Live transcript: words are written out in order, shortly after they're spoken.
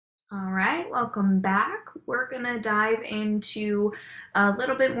All right, welcome back. We're going to dive into a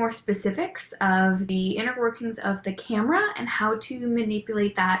little bit more specifics of the inner workings of the camera and how to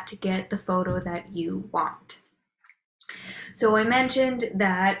manipulate that to get the photo that you want. So I mentioned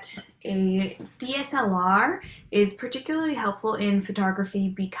that a DSLR is particularly helpful in photography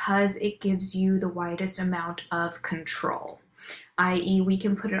because it gives you the widest amount of control, i.e. we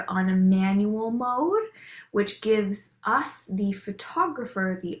can put it on a manual mode, which gives us, the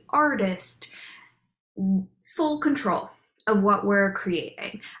photographer, the artist, full control of what we're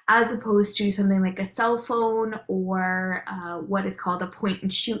creating, as opposed to something like a cell phone or what is called a point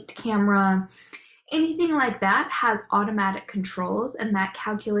and shoot camera. Anything like that has automatic controls, and that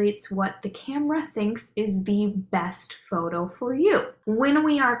calculates what the camera thinks is the best photo for you. When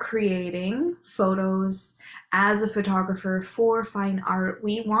we are creating photos as a photographer for fine art,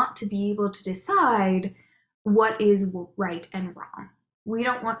 we want to be able to decide what is right and wrong. We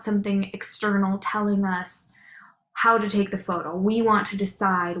don't want something external telling us how to take the photo. We want to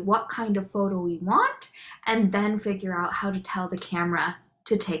decide what kind of photo we want and then figure out how to tell the camera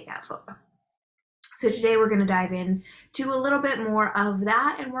to take that photo. So today we're going to dive in to a little bit more of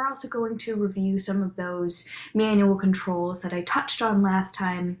that, and we're also going to review some of those manual controls that I touched on last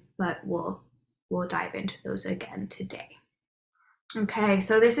time, but we'll dive into those again today. Okay,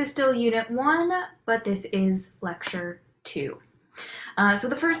 so this is still Unit 1, but this is Lecture 2. So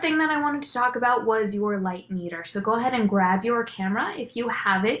the first thing that I wanted to talk about was your light meter. So go ahead and grab your camera if you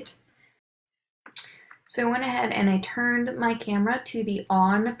have it. So I went ahead and I turned my camera to the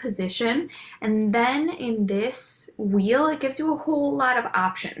on position, and then in this wheel it gives you a whole lot of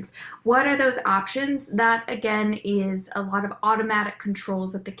options. What are those options? That again is a lot of automatic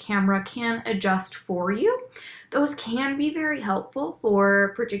controls that the camera can adjust for you. Those can be very helpful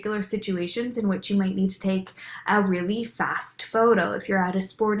for particular situations in which you might need to take a really fast photo. If you're at a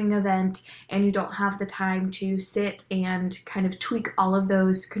sporting event and you don't have the time to sit and kind of tweak all of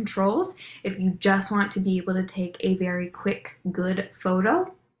those controls, if you just want to be able to take a very quick, good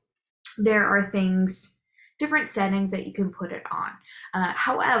photo, there are different settings that you can put it on.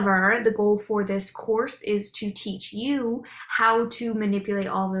 However, the goal for this course is to teach you how to manipulate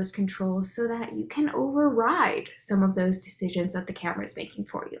all those controls so that you can override some of those decisions that the camera is making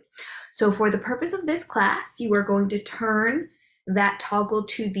for you. So for the purpose of this class, you are going to turn that toggle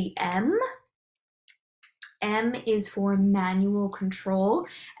to the M. M is for manual control,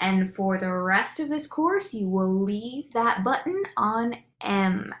 and for the rest of this course, you will leave that button on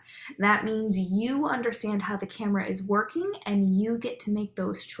M. That means you understand how the camera is working and you get to make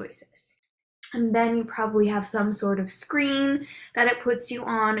those choices. And then you probably have some sort of screen that it puts you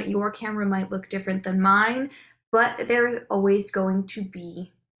on. Your camera might look different than mine, but there's always going to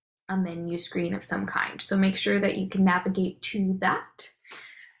be a menu screen of some kind. So make sure that you can navigate to that.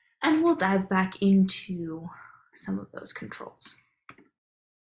 And we'll dive back into some of those controls.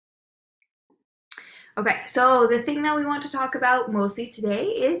 Okay, so the thing that we want to talk about mostly today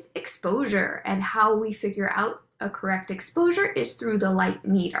is exposure, and how we figure out a correct exposure is through the light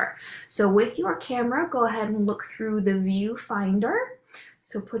meter. So with your camera, go ahead and look through the viewfinder.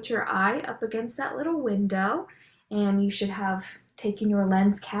 So put your eye up against that little window, and you should have taken your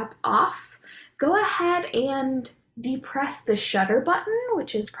lens cap off. Go ahead and depress the shutter button,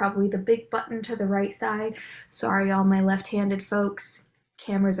 which is probably the big button to the right side. Sorry, all my left-handed folks.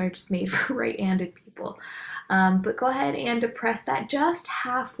 Cameras are just made for right-handed people. But go ahead and depress that just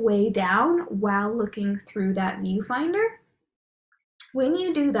halfway down while looking through that viewfinder. When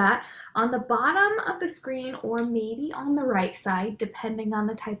you do that, on the bottom of the screen, or maybe on the right side, depending on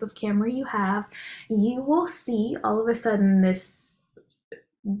the type of camera you have, you will see all of a sudden this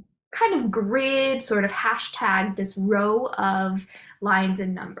kind of grid, sort of hashtag, this row of lines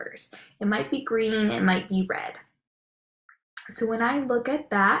and numbers. It might be green, it might be red. So when I look at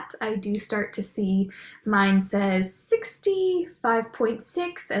that, I do start to see mine says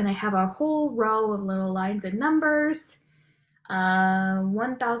 65.6, and I have a whole row of little lines and numbers.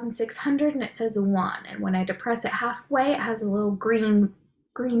 1,600, and it says 1. And when I depress it halfway, it has a little green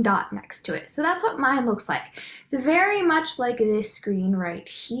dot next to it. So that's what mine looks like. It's very much like this screen right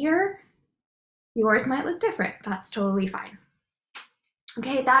here. Yours might look different. That's totally fine.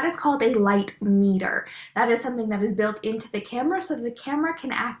 Okay, that is called a light meter. That is something that is built into the camera so the camera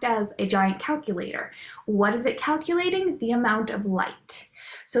can act as a giant calculator. What is it calculating? The amount of light.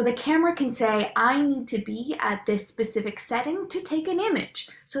 So the camera can say, I need to be at this specific setting to take an image,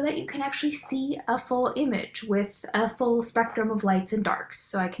 so that you can actually see a full image with a full spectrum of lights and darks.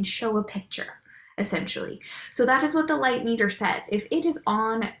 So I can show a picture, essentially. So that is what the light meter says. If it is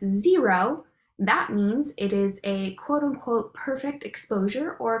on 0, that means it is a quote-unquote perfect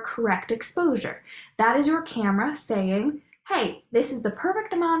exposure or a correct exposure. That is your camera saying, hey, this is the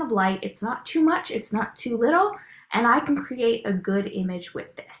perfect amount of light. It's not too much, it's not too little, and I can create a good image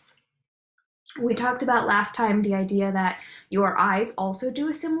with this. We talked about last time the idea that your eyes also do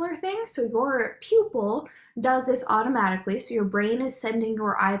a similar thing. So your pupil does this automatically. So your brain is sending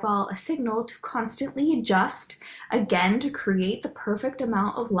your eyeball a signal to constantly adjust, again, to create the perfect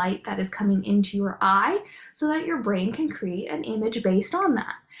amount of light that is coming into your eye so that your brain can create an image based on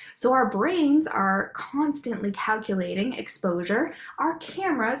that. So our brains are constantly calculating exposure. Our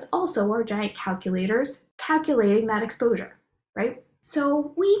cameras also are giant calculators calculating that exposure, right?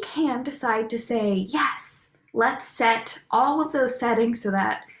 So we can decide to say, yes, let's set all of those settings so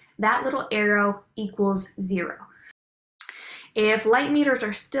that that little arrow equals 0. If light meters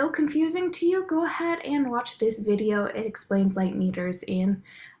are still confusing to you, go ahead and watch this video. It explains light meters in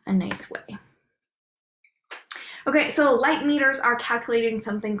a nice way. Okay, so light meters are calculating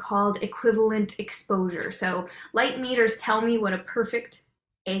something called equivalent exposure. So light meters tell me what a perfect,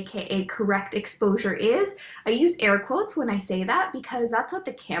 aka correct exposure is. I use air quotes when I say that because that's what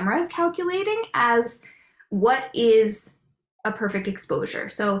the camera is calculating as what is a perfect exposure.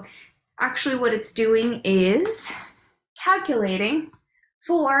 So actually what it's doing is calculating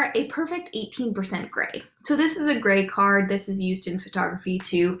for a perfect 18% gray. So this is a gray card. This is used in photography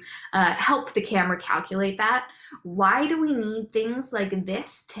to help the camera calculate that. Why do we need things like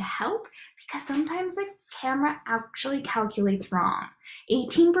this to help? Because sometimes the camera actually calculates wrong.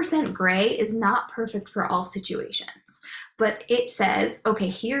 18% gray is not perfect for all situations, but it says, okay,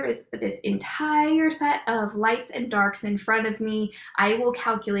 here is this entire set of lights and darks in front of me. I will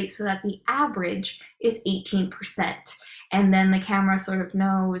calculate so that the average is 18%. And then the camera sort of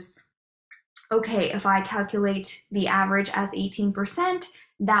knows, okay, if I calculate the average as 18%,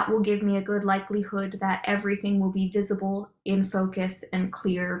 that will give me a good likelihood that everything will be visible in focus and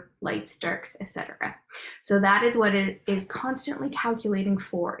clear, lights, darks, etc. So that is what it is constantly calculating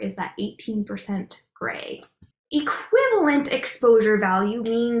for, is that 18% gray. Equivalent exposure value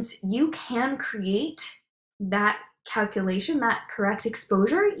means you can create that calculation, that correct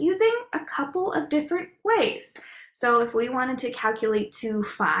exposure, using a couple of different ways. So if we wanted to calculate to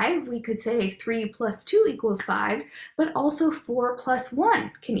 5, we could say 3 plus 2 equals 5, but also 4 plus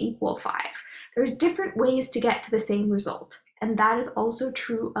 1 can equal 5. There's different ways to get to the same result, and that is also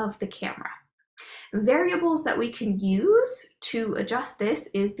true of the camera. Variables that we can use to adjust this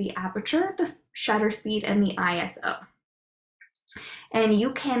is the aperture, the shutter speed, and the ISO. And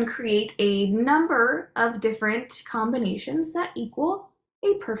you can create a number of different combinations that equal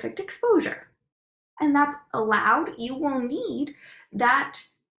a perfect exposure. And that's allowed. You will need that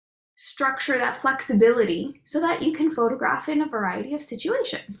structure, that flexibility, so that you can photograph in a variety of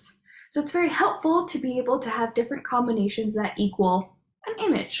situations. So it's very helpful to be able to have different combinations that equal an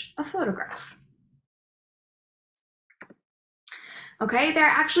image, a photograph. Okay, there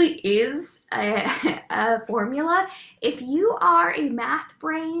actually is a formula. If you are a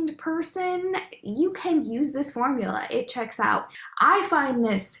math-brained person, you can use this formula. It checks out. I find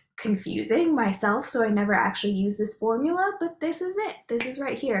this confusing myself, so I never actually use this formula, but this is it. This is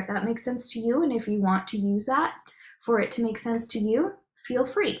right here. If that makes sense to you, and if you want to use that for it to make sense to you, feel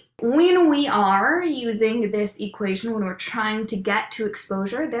free. When we are using this equation, when we're trying to get to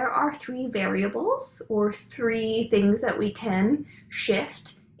exposure, there are 3 variables or 3 things that we can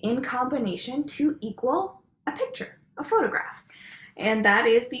shift in combination to equal a picture, a photograph. And that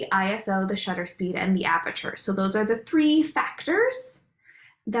is the ISO, the shutter speed, and the aperture. So those are the 3 factors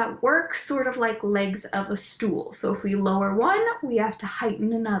that work sort of like legs of a stool. So if we lower one, we have to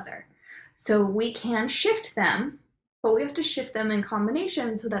heighten another. So we can shift them, but we have to shift them in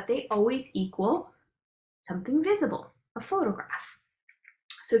combination so that they always equal something visible, a photograph.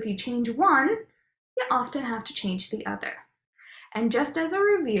 So if you change one, you often have to change the other. And just as a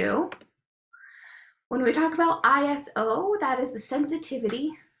review, when we talk about ISO, that is the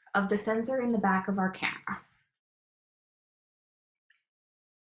sensitivity of the sensor in the back of our camera.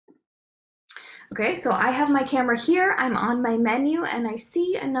 Okay, so I have my camera here, I'm on my menu, and I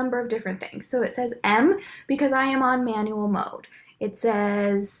see a number of different things. So it says M because I am on manual mode. It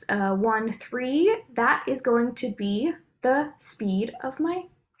says 1.3, that is going to be the speed of my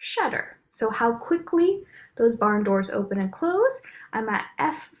shutter. So how quickly those barn doors open and close. I'm at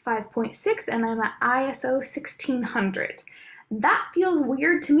f5.6 and I'm at ISO 1600. That feels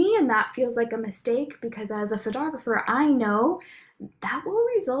weird to me, and that feels like a mistake because as a photographer, I know that will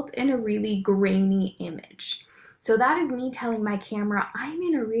result in a really grainy image. So that is me telling my camera I'm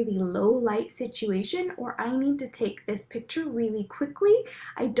in a really low light situation, or I need to take this picture really quickly.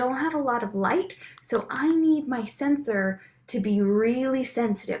 I don't have a lot of light, so I need my sensor to be really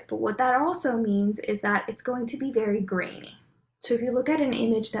sensitive. But what that also means is that it's going to be very grainy. So if you look at an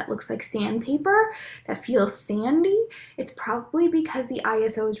image that looks like sandpaper, that feels sandy, it's probably because the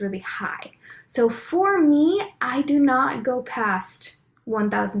ISO is really high. So for me, I do not go past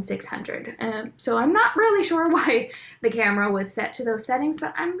 1600. So I'm not really sure why the camera was set to those settings,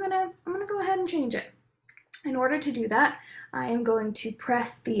 but I'm gonna go ahead and change it. In order to do that, I am going to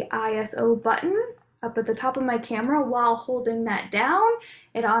press the ISO button up at the top of my camera while holding that down.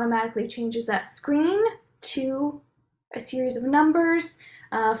 It automatically changes that screen to a series of numbers.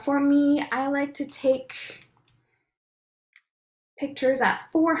 For me, I like to take pictures at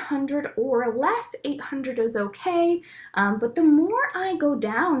 400 or less. 800 is okay, but the more I go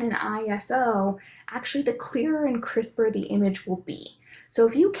down in ISO, actually the clearer and crisper the image will be. So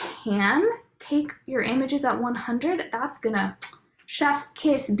if you can take your images at 100, that's gonna, chef's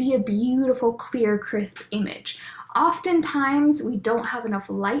kiss, be a beautiful, clear, crisp image. Oftentimes we don't have enough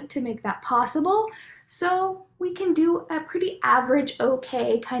light to make that possible, so we can do a pretty average,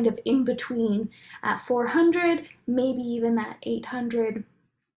 okay, kind of in between at 400, maybe even at 800.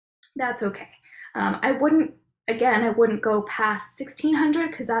 That's okay. I wouldn't go past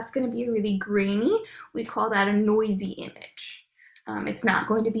 1600 because that's going to be really grainy. We call that a noisy image. It's not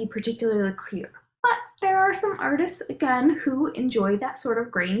going to be particularly clear. But there are some artists, again, who enjoy that sort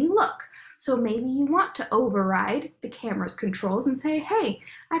of grainy look. So maybe you want to override the camera's controls and say, hey,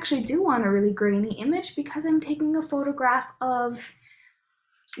 I actually do want a really grainy image because I'm taking a photograph of,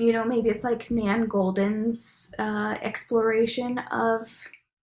 you know, maybe it's like Nan Goldin's exploration of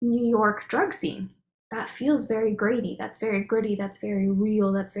New York drug scene. That feels very grainy, that's very gritty, that's very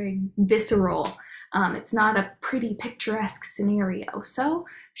real, that's very visceral. It's not a pretty picturesque scenario. So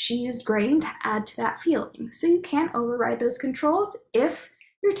she used grain to add to that feeling. So you can't override those controls if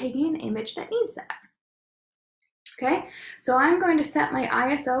you're taking an image that needs that. Okay, so I'm going to set my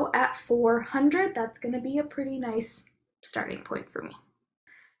ISO at 400. That's going to be a pretty nice starting point for me.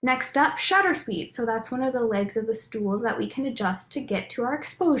 Next up, shutter speed. So that's one of the legs of the stool that we can adjust to get to our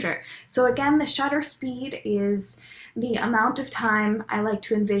exposure. So again, the shutter speed is the amount of time I like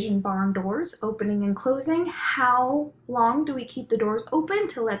to envision barn doors opening and closing. How long do we keep the doors open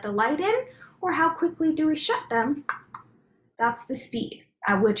to let the light in, or how quickly do we shut them? That's the speed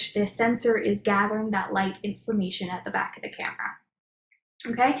at which the sensor is gathering that light information at the back of the camera.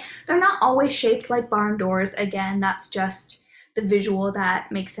 Okay, they're not always shaped like barn doors. Again, that's just the visual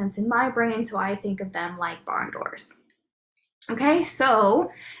that makes sense in my brain, so I think of them like barn doors. Okay,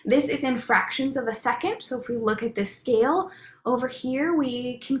 so this is in fractions of a second. So if we look at this scale over here,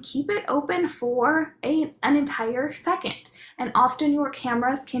 we can keep it open for an entire second. And often your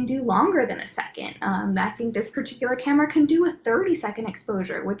cameras can do longer than a second. I think this particular camera can do a 30-second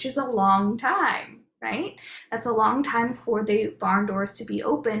exposure, which is a long time, right? That's a long time for the barn doors to be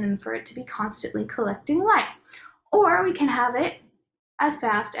open and for it to be constantly collecting light. Or we can have it as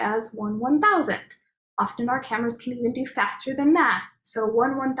fast as 1/1000th. Often our cameras can even do faster than that. So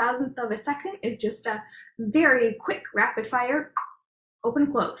 1/1000th of a second is just a very quick rapid fire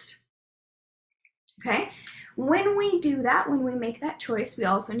open closed. Okay, when we do that, when we make that choice, we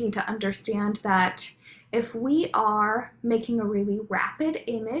also need to understand that if we are making a really rapid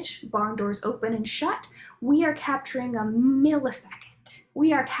image, barn doors open and shut, we are capturing a millisecond.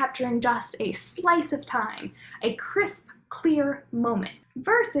 We are capturing just a slice of time, a crisp, clear moment.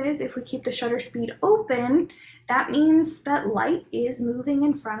 Versus if we keep the shutter speed open, that means that light is moving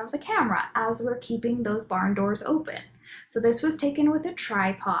in front of the camera as we're keeping those barn doors open. So this was taken with a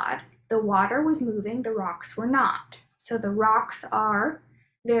tripod. The water was moving, the rocks were not. So the rocks are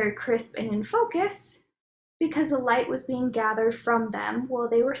very crisp and in focus because the light was being gathered from them while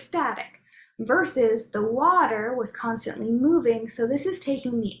they were static. Versus the water was constantly moving, so this is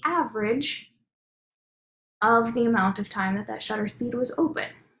taking the average of the amount of time that that shutter speed was open.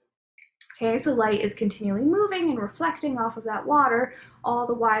 Okay, so light is continually moving and reflecting off of that water, all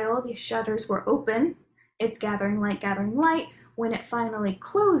the while the shutters were open. It's gathering light. When it finally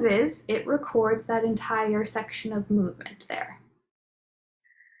closes, it records that entire section of movement there.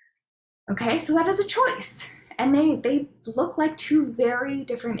 Okay, so that is a choice. And they look like two very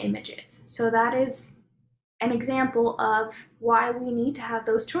different images. So that is an example of why we need to have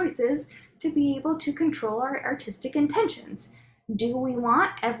those choices to be able to control our artistic intentions. Do we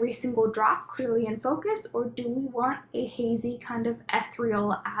want every single drop clearly in focus, or do we want a hazy kind of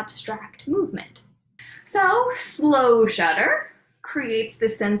ethereal abstract movement? So slow shutter creates the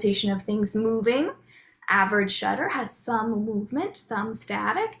sensation of things moving average shutter has some movement, some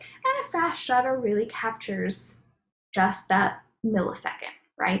static, and a fast shutter really captures just that millisecond,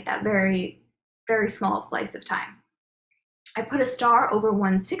 right? That very, very small slice of time. I put a star over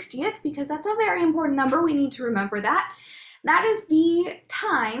 1/60th because that's a very important number. We need to remember that. That is the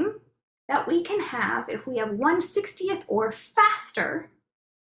time that we can have if we have 1/60th or faster.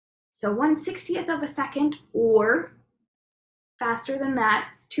 So 1/60th of a second or faster than that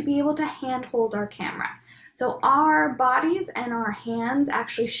to be able to hand hold our camera. So our bodies and our hands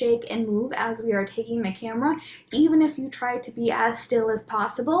actually shake and move as we are taking the camera. Even if you try to be as still as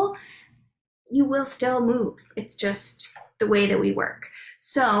possible, you will still move. It's just the way that we work.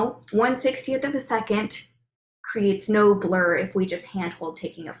 So 1/60th of a second creates no blur if we just handhold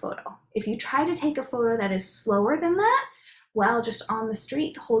taking a photo. If you try to take a photo that is slower than that, while just on the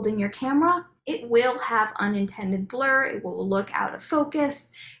street holding your camera, it will have unintended blur, it will look out of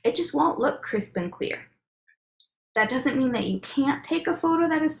focus, it just won't look crisp and clear. That doesn't mean that you can't take a photo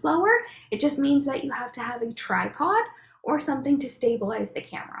that is slower, it just means that you have to have a tripod or something to stabilize the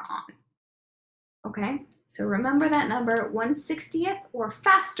camera on. Okay, so remember that number, 1/60th or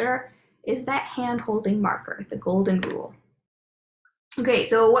faster is that hand-holding marker, the golden rule. Okay,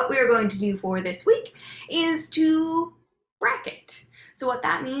 so what we are going to do for this week is to bracket. So what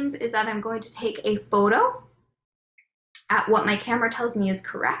that means is that I'm going to take a photo at what my camera tells me is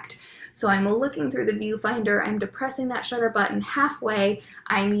correct. So I'm looking through the viewfinder, I'm depressing that shutter button halfway,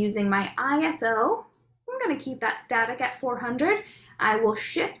 I'm using my ISO, I'm going to keep that static at 400. I will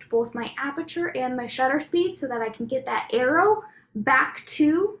shift both my aperture and my shutter speed so that I can get that arrow back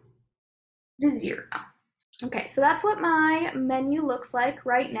to the 0. Okay, so that's what my menu looks like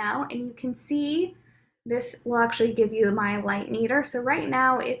right now, and you can see this will actually give you my light meter. So right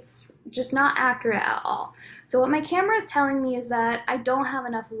now it's just not accurate at all. So what my camera is telling me is that I don't have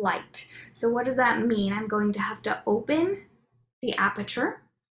enough light. So what does that mean? I'm going to have to open the aperture.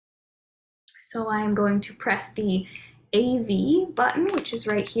 So I'm going to press the AV button, which is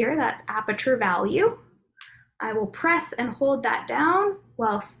right here, that's aperture value. I will press and hold that down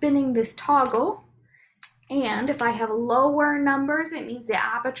while spinning this toggle. And if I have lower numbers, it means the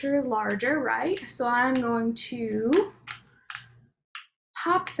aperture is larger, right? So I'm going to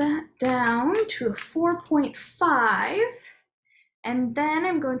pop that down to a 4.5. And then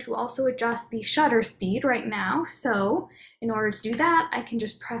I'm going to also adjust the shutter speed right now. So in order to do that, I can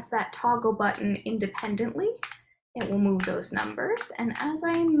just press that toggle button independently. It will move those numbers. And as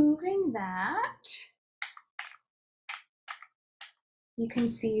I'm moving that, you can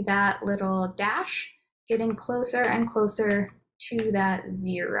see that little dash getting closer and closer to that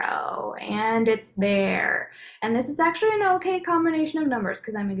 0, and it's there. And this is actually an okay combination of numbers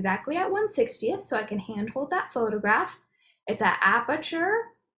because I'm exactly at 1/60th, so I can handhold that photograph. It's at aperture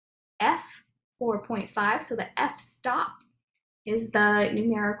f 4.5, so the f-stop is the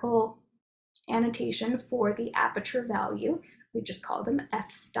numerical annotation for the aperture value. We just call them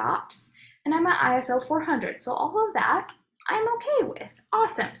f-stops. And I'm at ISO 400, so all of that I'm okay with.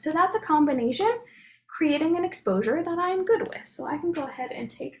 Awesome, so that's a combination creating an exposure that I'm good with. So I can go ahead and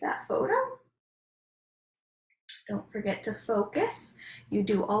take that photo. Don't forget to focus. You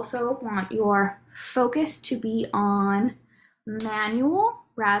do also want your focus to be on manual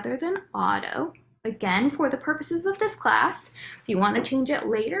rather than auto. Again, for the purposes of this class, if you want to change it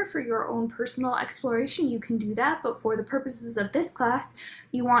later for your own personal exploration, you can do that. But for the purposes of this class,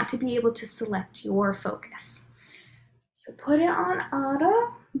 you want to be able to select your focus. So put it on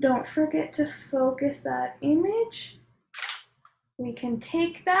auto. Don't forget to focus that image. We can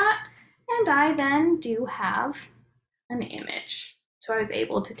take that, and I then do have an image. So I was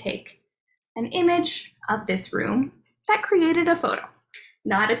able to take an image of this room that created a photo.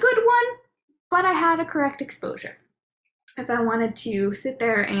 Not a good one, but I had a correct exposure. If I wanted to sit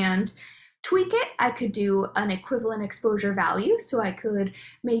there and tweak it, I could do an equivalent exposure value. So I could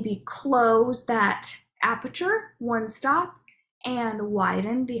maybe close that aperture one stop and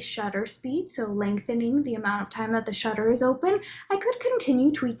widen the shutter speed, so lengthening the amount of time that the shutter is open. I could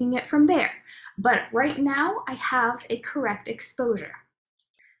continue tweaking it from there, but right now I have a correct exposure.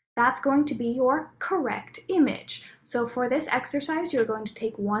 That's going to be your correct image. So for this exercise, you're going to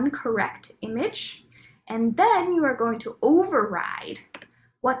take one correct image, and then you are going to override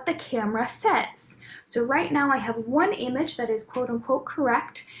what the camera says. So right now I have one image that is quote unquote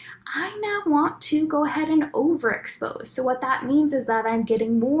correct. I now want to go ahead and overexpose. So what that means is that I'm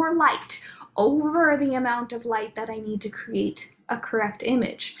getting more light over the amount of light that I need to create a correct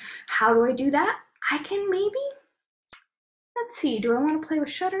image. How do I do that? I can maybe, let's see, do I want to play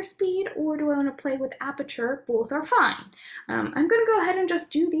with shutter speed or do I want to play with aperture? Both are fine. I'm going to go ahead and just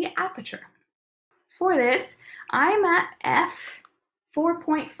do the aperture. for this, I'm at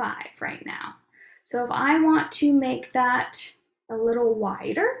f4.5 right now. So if I want to make that a little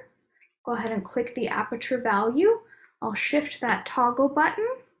wider, go ahead and click the aperture value. I'll shift that toggle button,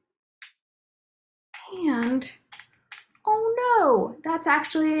 and oh no, that's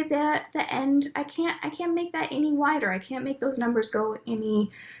actually the end. I can't make that any wider. I can't make those numbers go any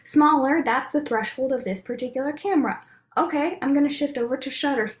smaller. That's the threshold of this particular camera. Okay, I'm gonna shift over to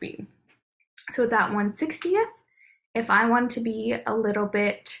shutter speed. So it's at 1/60th. If I want to be a little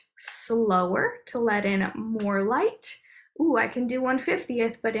bit slower to let in more light, ooh, I can do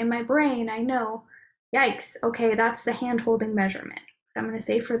 1/50th, but in my brain I know, yikes, okay, that's the hand-holding measurement. But I'm gonna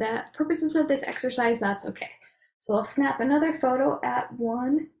say for the purposes of this exercise, that's okay. So I'll snap another photo at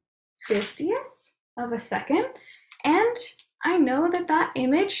 1/50th of a second, and I know that that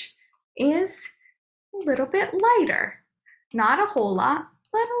image is a little bit lighter. Not a whole lot,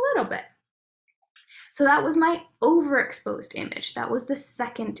 but a little bit. So that was my overexposed image. That was the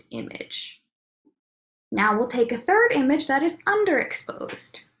second image. Now we'll take a third image that is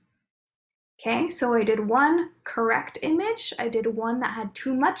underexposed. Okay, so I did one correct image. I did one that had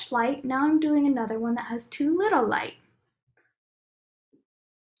too much light. Now I'm doing another one that has too little light.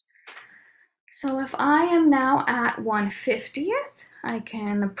 So if I am now at 1/50th, I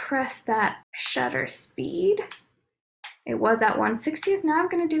can press that shutter speed. It was at 1/60th, now I'm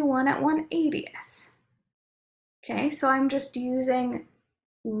going to do one at 1/80th. Okay, so I'm just using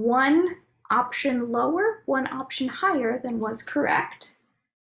one option lower, one option higher than was correct.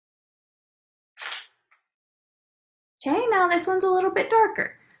 Okay, now this one's a little bit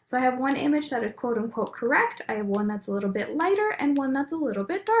darker. So I have one image that is quote unquote correct, I have one that's a little bit lighter, and one that's a little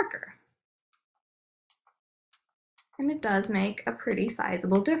bit darker. And it does make a pretty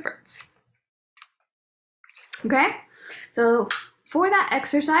sizable difference. Okay, so for that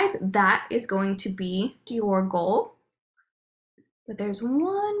exercise, that is going to be your goal. But there's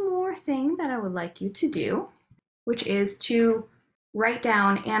one more thing that I would like you to do, which is to write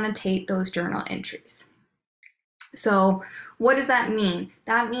down, annotate those journal entries. So what does that mean?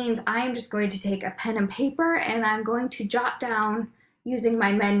 That means I'm just going to take a pen and paper and I'm going to jot down using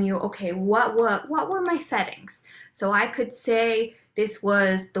my menu, okay, what were my settings? So I could say this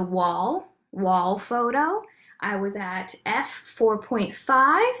was the wall photo. I was at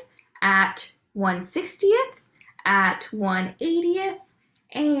f4.5 at 1/60th, at 1/80th,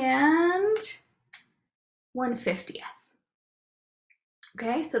 and 1/50th.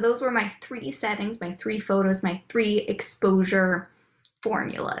 Okay, so those were my three settings, my three photos, my three exposure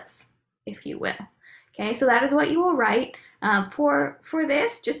formulas, if you will. Okay, so that is what you will write. For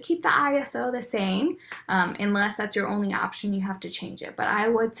this, just keep the ISO the same, unless that's your only option, you have to change it. But I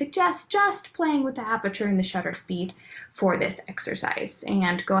would suggest just playing with the aperture and the shutter speed for this exercise.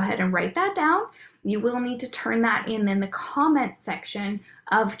 And go ahead and write that down. You will need to turn that in the comment section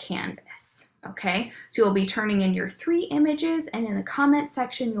of Canvas. Okay, so you'll be turning in your 3 images, and in the comment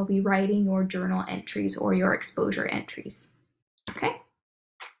section, you'll be writing your journal entries or your exposure entries. Okay,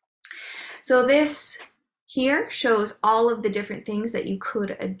 so this here shows all of the different things that you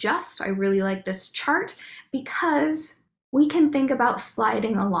could adjust. I really like this chart because we can think about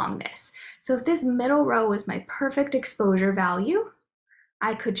sliding along this. So if this middle row was my perfect exposure value,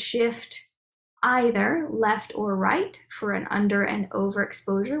 I could shift either left or right for an under and over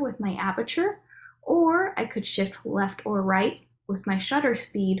exposure with my aperture, or I could shift left or right with my shutter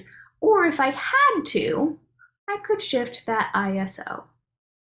speed, or if I had to, I could shift that ISO.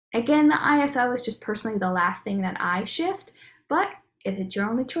 Again, the ISO is just personally the last thing that I shift, but if it's your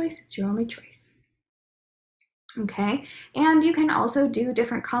only choice, it's your only choice. Okay, and you can also do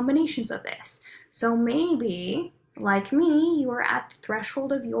different combinations of this. So maybe, like me, you are at the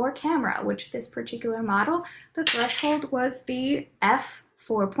threshold of your camera, which this particular model, the threshold was the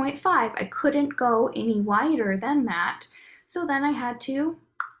f4.5. I couldn't go any wider than that, so then I had to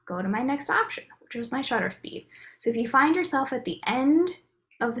go to my next option, which was my shutter speed. So if you find yourself at the end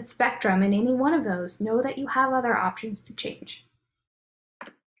of the spectrum in any one of those, know that you have other options to change.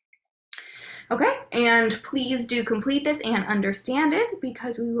 Okay, and please do complete this and understand it,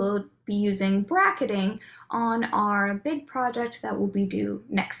 because we will be using bracketing on our big project that will be due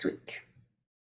next week.